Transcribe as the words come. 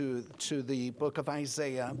to the book of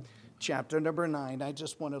Isaiah, chapter number 9. I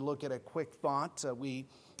just want to look at a quick thought. We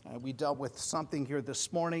dealt with something here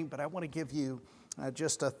this morning, but I want to give you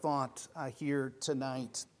just a thought here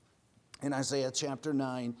tonight in Isaiah chapter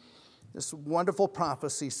 9. This wonderful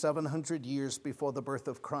prophecy 700 years before the birth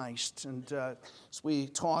of Christ. And as we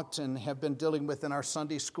talked and have been dealing with in our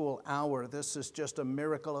Sunday school hour, this is just a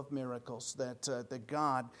miracle of miracles that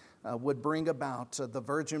God would bring about the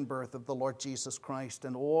virgin birth of the Lord Jesus Christ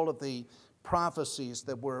and all of the prophecies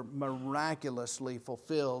that were miraculously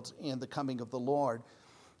fulfilled in the coming of the Lord.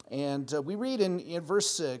 And we read in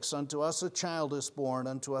verse 6, "Unto us a child is born,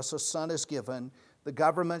 unto us a son is given. The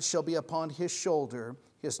government shall be upon his shoulder.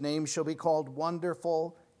 His name shall be called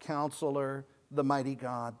Wonderful, Counselor, the Mighty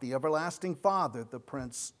God, the Everlasting Father, the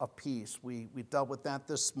Prince of Peace." We dealt with that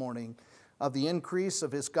this morning. "Of the increase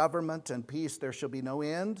of his government and peace there shall be no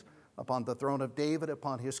end, upon the throne of David,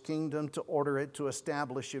 upon his kingdom, to order it, to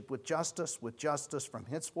establish it with justice from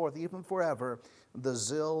henceforth, even forever. The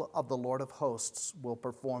zeal of the Lord of hosts will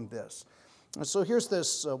perform this." And so here's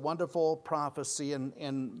this wonderful prophecy,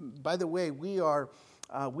 and by the way, we are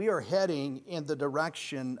heading in the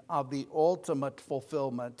direction of the ultimate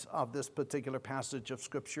fulfillment of this particular passage of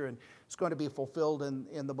Scripture, and it's going to be fulfilled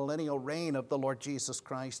in the millennial reign of the Lord Jesus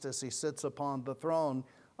Christ as he sits upon the throne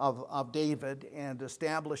of David and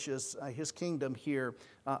establishes his kingdom here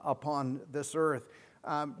upon this earth.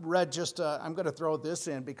 I'm going to throw this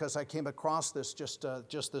in because I came across this just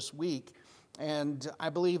this week, and I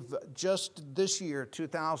believe just this year,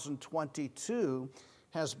 2022,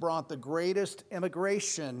 has brought the greatest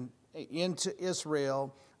immigration into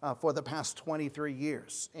Israel for the past 23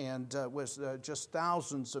 years. And was just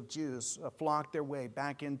thousands of Jews flocked their way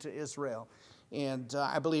back into Israel. And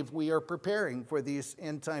I believe we are preparing for these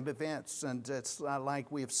end-time events. And it's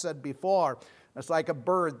like we've said before, it's like a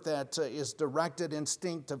bird that is directed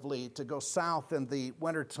instinctively to go south in the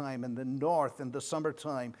wintertime and the north in the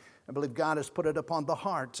summertime. I believe God has put it upon the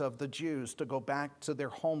heart of the Jews to go back to their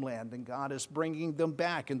homeland, and God is bringing them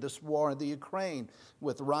back in this war in the Ukraine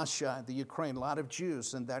with Russia and the Ukraine. A lot of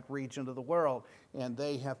Jews in that region of the world, and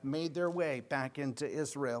they have made their way back into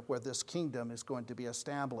Israel where this kingdom is going to be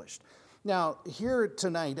established. Now, here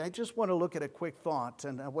tonight, I just want to look at a quick thought,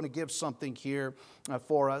 and I want to give something here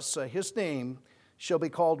for us. His name shall be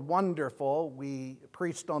called Wonderful. We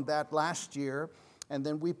preached on that last year. And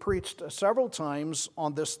then we preached several times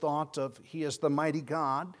on this thought of he is the mighty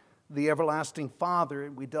God, the everlasting Father.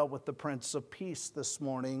 We dealt with the Prince of Peace this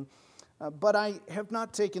morning. But I have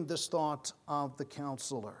not taken this thought of the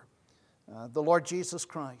Counselor, the Lord Jesus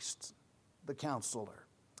Christ, the Counselor.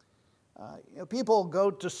 People go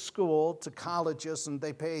to school, to colleges, and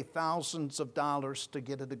they pay thousands of dollars to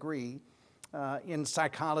get a degree in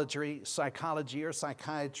psychology or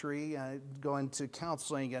psychiatry, going to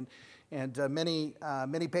counseling, and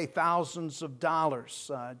many pay thousands of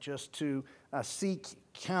dollars just to seek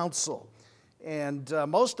counsel. And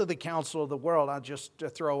most of the counsel of the world, I'll just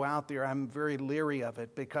throw out there, I'm very leery of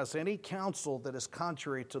it, because any counsel that is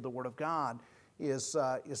contrary to the Word of God is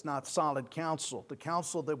not solid counsel. The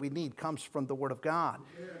counsel that we need comes from the Word of God.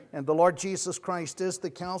 Amen. And the Lord Jesus Christ is the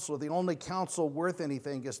counselor. The only counsel worth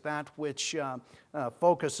anything is that which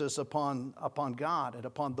focuses upon God and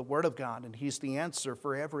upon the Word of God, and He's the answer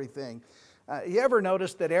for everything. You ever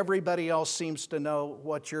notice that everybody else seems to know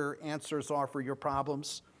what your answers are for your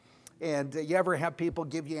problems? And you ever have people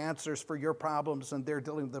give you answers for your problems, and they're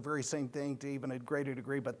dealing with the very same thing to even a greater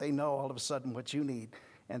degree, but they know all of a sudden what you need,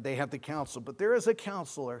 and they have the counsel. But there is a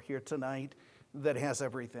counselor here tonight that has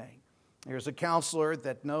everything. There's a counselor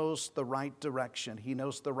that knows the right direction. He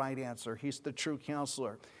knows the right answer. He's the true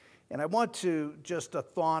counselor. And I want to just a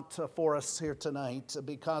thought for us here tonight,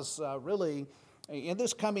 because really in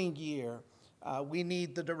this coming year, we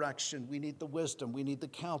need the direction, we need the wisdom, we need the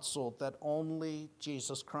counsel that only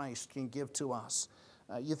Jesus Christ can give to us.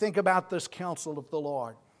 You think about this counsel of the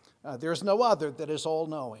Lord. There's no other that is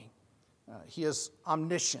all-knowing. He is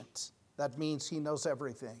omniscient. That means He knows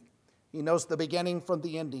everything. He knows the beginning from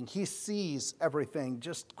the ending. He sees everything.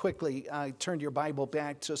 Just quickly, turn your Bible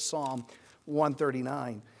back to Psalm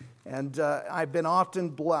 139. And I've been often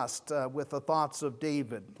blessed with the thoughts of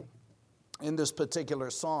David in this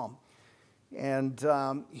particular psalm. And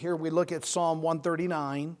here we look at Psalm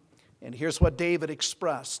 139, and here's what David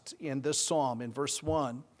expressed in this psalm in verse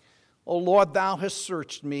 1. "O Lord, thou hast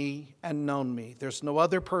searched me and known me." There's no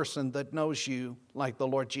other person that knows you like the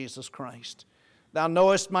Lord Jesus Christ. "Thou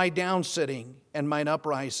knowest my downsitting and mine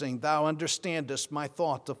uprising. Thou understandest my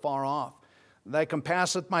thought afar off. Thou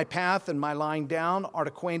compasseth my path and my lying down, art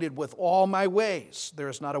acquainted with all my ways. There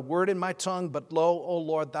is not a word in my tongue, but lo, O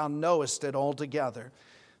Lord, thou knowest it altogether.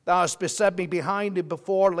 Thou hast beset me behind and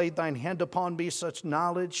before, laid thine hand upon me. Such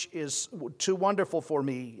knowledge is too wonderful for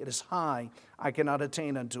me. It is high, I cannot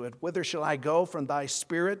attain unto it. Whither shall I go from thy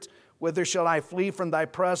spirit? Whither shall I flee from thy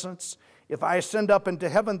presence? If I ascend up into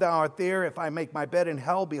heaven, thou art there. If I make my bed in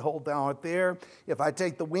hell, behold, thou art there. If I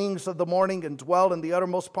take the wings of the morning and dwell in the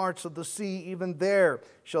uttermost parts of the sea, even there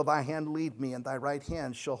shall thy hand lead me, and thy right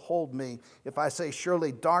hand shall hold me. If I say,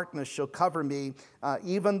 surely darkness shall cover me,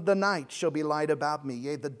 even the night shall be light about me.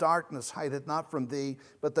 Yea, the darkness hideth not from thee,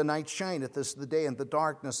 but the night shineth as the day, and the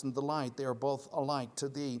darkness and the light, they are both alike to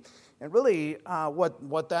thee. And really,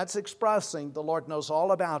 what that's expressing, the Lord knows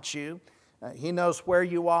all about you. He knows where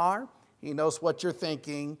you are. He knows what you're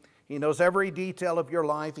thinking. He knows every detail of your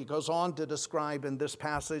life. He goes on to describe in this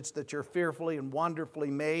passage that you're fearfully and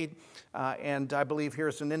wonderfully made. And I believe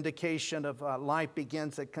here's an indication of life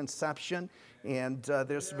begins at conception. And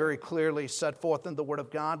this is very clearly set forth in the Word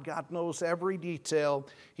of God. God knows every detail.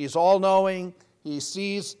 He's all-knowing. He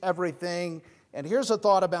sees everything. And here's a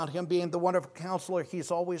thought about him being the wonderful counselor.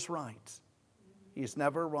 He's always right. He's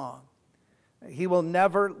never wrong. He will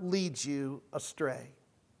never lead you astray.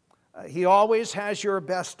 He always has your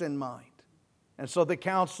best in mind. And so the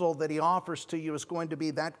counsel that he offers to you is going to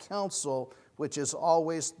be that counsel which is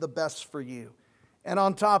always the best for you. And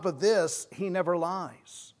on top of this, he never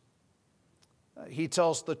lies. He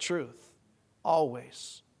tells the truth,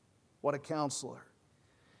 always. What a counselor.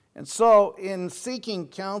 And so in seeking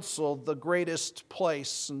counsel, the greatest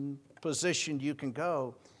place and position you can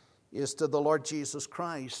go is to the Lord Jesus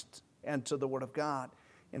Christ and to the Word of God.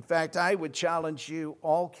 In fact, I would challenge you,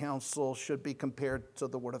 all counsel should be compared to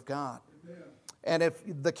the Word of God. Amen. And if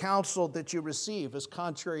the counsel that you receive is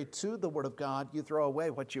contrary to the Word of God, you throw away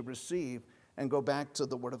what you receive and go back to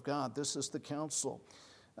the Word of God. This is the counsel.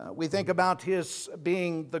 We think about his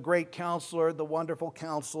being the great counselor, the wonderful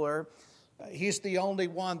counselor. He's the only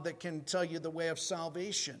one that can tell you the way of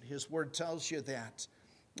salvation. His Word tells you that.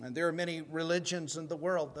 And there are many religions in the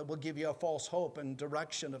world that will give you a false hope and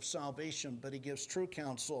direction of salvation, but he gives true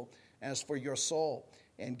counsel as for your soul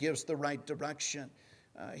and gives the right direction.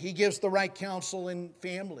 He gives the right counsel in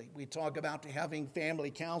family. We talk about having family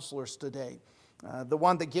counselors today. The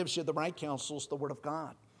one that gives you the right counsel is the Word of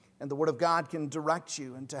God. And the Word of God can direct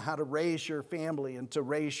you into how to raise your family and to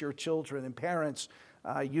raise your children. And parents,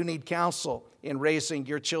 you need counsel in raising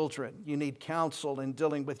your children. You need counsel in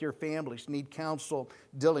dealing with your families. You need counsel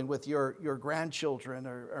dealing with your grandchildren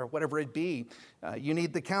or whatever it be. You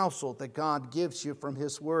need the counsel that God gives you from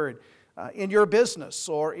His Word. In your business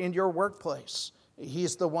or in your workplace,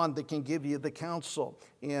 He's the one that can give you the counsel.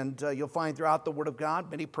 And you'll find throughout the Word of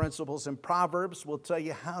God, many principles and proverbs will tell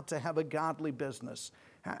you how to have a godly business,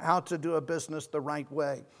 how to do a business the right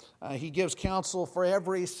way. He gives counsel for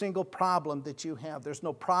every single problem that you have. There's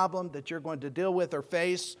no problem that you're going to deal with or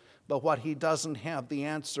face, but what He doesn't have the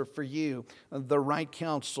answer for you, the right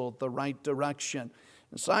counsel, the right direction.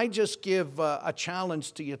 And so I just give a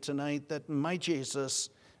challenge to you tonight that my Jesus,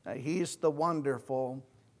 He's the wonderful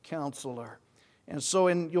counselor. And so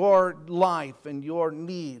in your life and your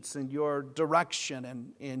needs and your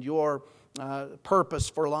direction and your purpose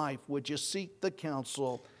for life, would you seek the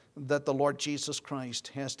counsel that the Lord Jesus Christ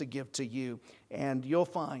has to give to you? And you'll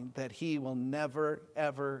find that He will never,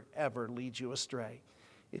 ever, ever lead you astray.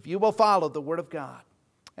 If you will follow the Word of God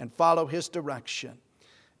and follow His direction.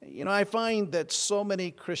 You know, I find that so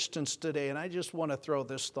many Christians today, and I just want to throw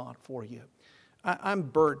this thought for you. I'm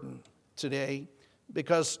burdened today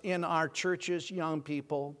because in our churches, young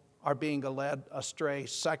people are being led astray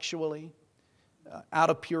sexually, out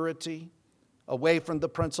of purity, away from the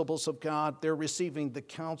principles of God. They're receiving the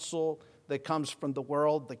counsel that comes from the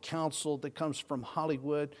world, the counsel that comes from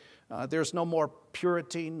Hollywood. There's no more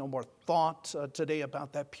purity, no more thought today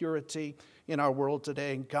about that purity in our world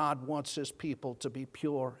today. And God wants His people to be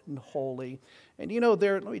pure and holy. And you know,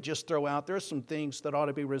 let me just throw out, there are some things that ought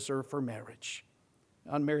to be reserved for marriage.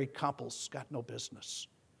 Unmarried couples got no business.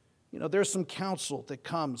 You know, there's some counsel that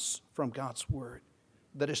comes from God's Word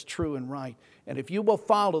that is true and right. And if you will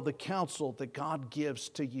follow the counsel that God gives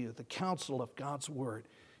to you, the counsel of God's Word,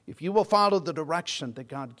 if you will follow the direction that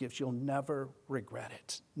God gives, you'll never regret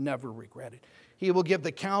it. Never regret it. He will give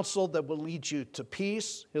the counsel that will lead you to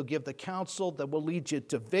peace. He'll give the counsel that will lead you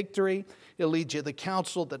to victory. He'll lead you the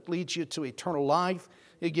counsel that leads you to eternal life.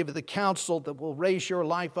 He'll give you the counsel that will raise your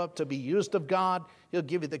life up to be used of God. He'll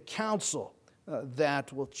give you the counsel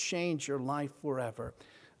that will change your life forever.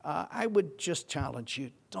 I would just challenge you,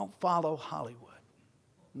 don't follow Hollywood,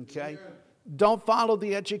 okay? Yeah. Don't follow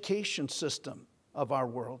the education system of our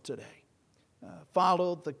world today.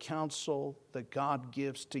 Follow the counsel that God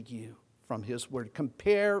gives to you from His Word.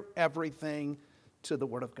 Compare everything to the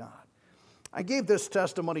Word of God. I gave this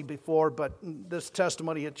testimony before, but this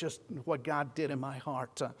testimony is just what God did in my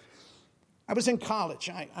heart. I was in college.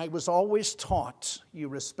 I was always taught you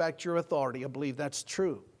respect your authority. I believe that's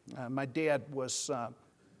true. My dad was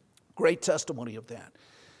great testimony of that.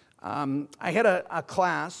 I had a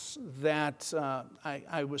class that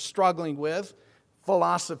I was struggling with,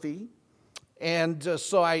 philosophy, and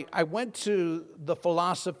so I went to the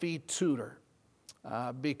philosophy tutor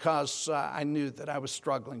because I knew that I was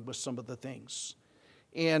struggling with some of the things.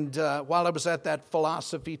 And while I was at that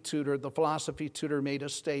philosophy tutor, the philosophy tutor made a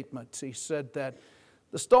statement. He said that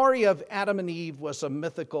the story of Adam and Eve was a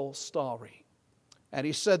mythical story. And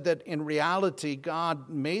he said that in reality, God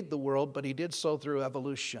made the world, but he did so through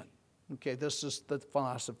evolution. Okay, this is the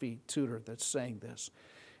philosophy tutor that's saying this.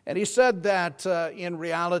 And he said that in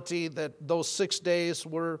reality, that those 6 days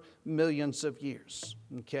were millions of years.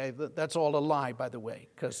 Okay, that's all a lie, by the way,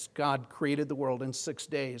 because God created the world in 6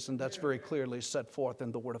 days, and that's very clearly set forth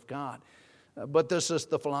in the Word of God. But this is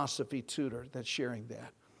the philosophy tutor that's sharing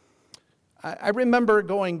that. I remember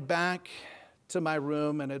going back to my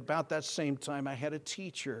room, and at about that same time, I had a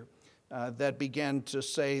teacher that began to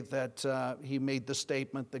say that he made the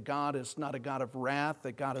statement that God is not a God of wrath,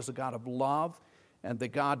 that God is a God of love, and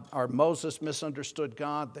that Moses misunderstood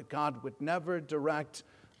God, that God would never direct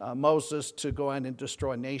Moses to go in and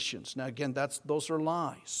destroy nations. Now again, those are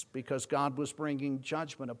lies, because God was bringing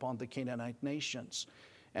judgment upon the Canaanite nations.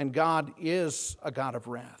 And God is a God of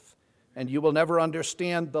wrath. And you will never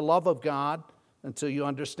understand the love of God until you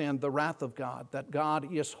understand the wrath of God, that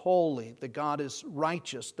God is holy, that God is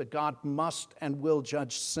righteous, that God must and will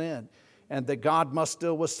judge sin, and that God must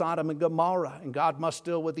deal with Sodom and Gomorrah, and God must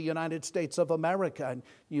deal with the United States of America. And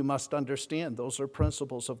you must understand those are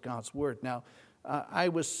principles of God's Word. Now, I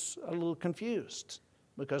was a little confused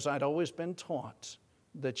because I'd always been taught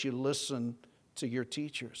that you listen to your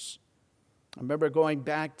teachers. I remember going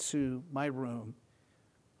back to my room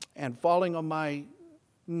and falling on my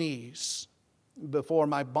knees before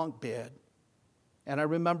my bunk bed. And I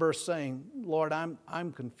remember saying, Lord,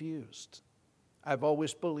 I'm confused. I've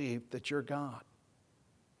always believed that you're God.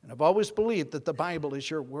 And I've always believed that the Bible is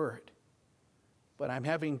your word. But I'm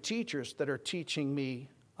having teachers that are teaching me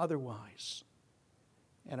otherwise.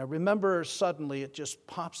 And I remember suddenly it just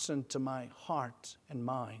pops into my heart and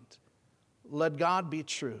mind. Let God be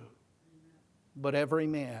true, but every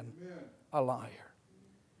man a liar.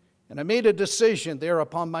 And I made a decision there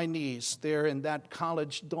upon my knees, there in that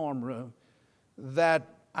college dorm room, that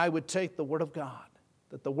I would take the Word of God,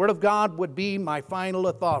 that the Word of God would be my final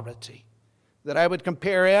authority, that I would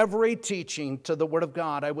compare every teaching to the Word of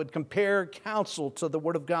God. I would compare counsel to the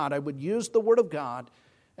Word of God. I would use the Word of God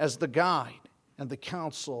as the guide and the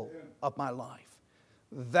counsel of my life.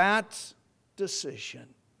 That decision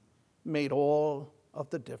made all of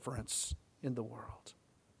the difference in the world.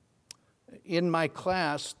 In my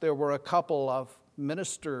class, there were a couple of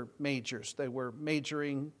minister majors. They were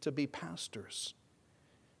majoring to be pastors.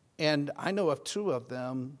 And I know of two of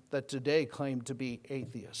them that today claim to be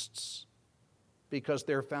atheists because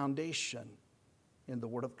their foundation in the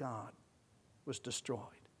Word of God was destroyed.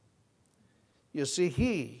 You see,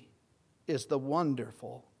 He is the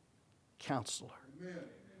wonderful Counselor,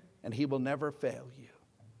 and He will never fail you.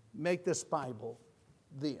 Make this Bible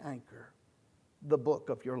the anchor, the book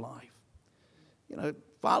of your life. You know,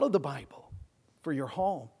 follow the Bible for your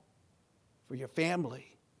home, for your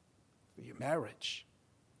family, for your marriage,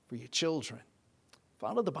 for your children.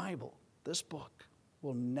 Follow the Bible. This book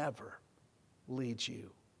will never lead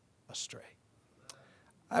you astray.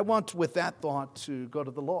 I want, with that thought, to go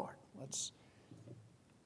to the Lord. Let's